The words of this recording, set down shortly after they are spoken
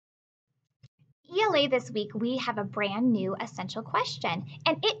ELA this week, we have a brand new essential question,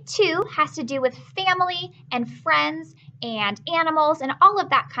 and it too has to do with family and friends and animals and all of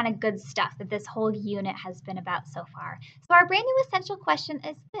that kind of good stuff that this whole unit has been about so far. So, our brand new essential question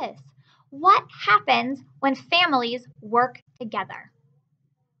is this: what happens when families work together?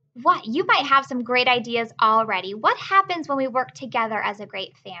 What? You might have some great ideas already. What happens when we work together as a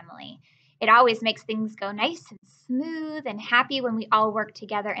great family? It always makes things go nice and smooth and happy when we all work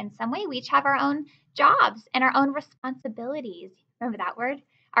together in some way. We each have our own jobs and our own responsibilities. Remember that word?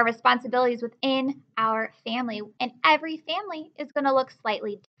 Our responsibilities within our family. And every family is going to look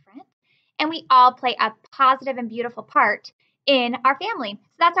slightly different. And we all play a positive and beautiful part in our family.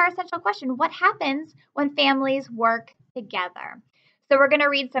 So that's our essential question. What happens when families work together? So we're going to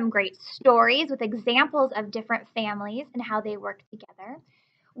read some great stories with examples of different families and how they work together.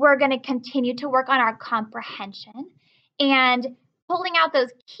 We're going to continue to work on our comprehension and pulling out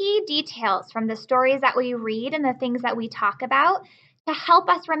those key details from the stories that we read and the things that we talk about to help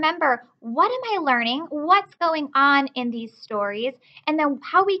us remember, what am I learning? What's going on in these stories? And then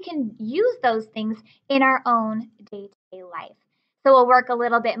how we can use those things in our own day-to-day life. So we'll work a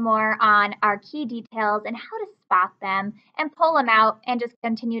little bit more on our key details and how to spot them and pull them out and just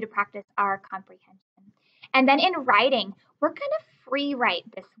continue to practice our comprehension. And then in writing, we're going to free write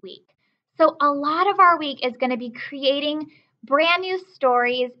this week. So a lot of our week is going to be creating brand new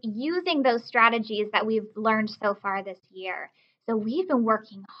stories using those strategies that we've learned so far this year. So we've been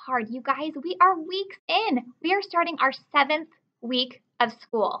working hard. You guys, we are weeks in. We are starting our 7th week of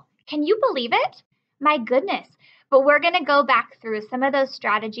school. Can you believe it? My goodness. But we're going to go back through some of those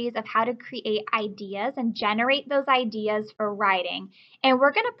strategies of how to create ideas and generate those ideas for writing. And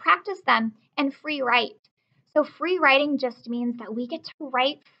we're going to practice them and free write. So free writing just means that we get to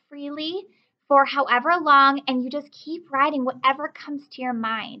write freely for however long, and you just keep writing whatever comes to your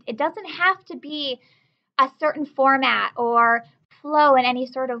mind. It doesn't have to be a certain format or flow in any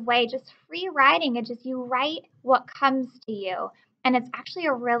sort of way. Just free writing. It just, you write what comes to you. And it's actually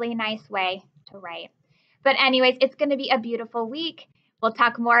a really nice way to write. But anyways, it's going to be a beautiful week. We'll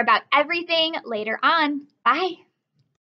talk more about everything later on. Bye.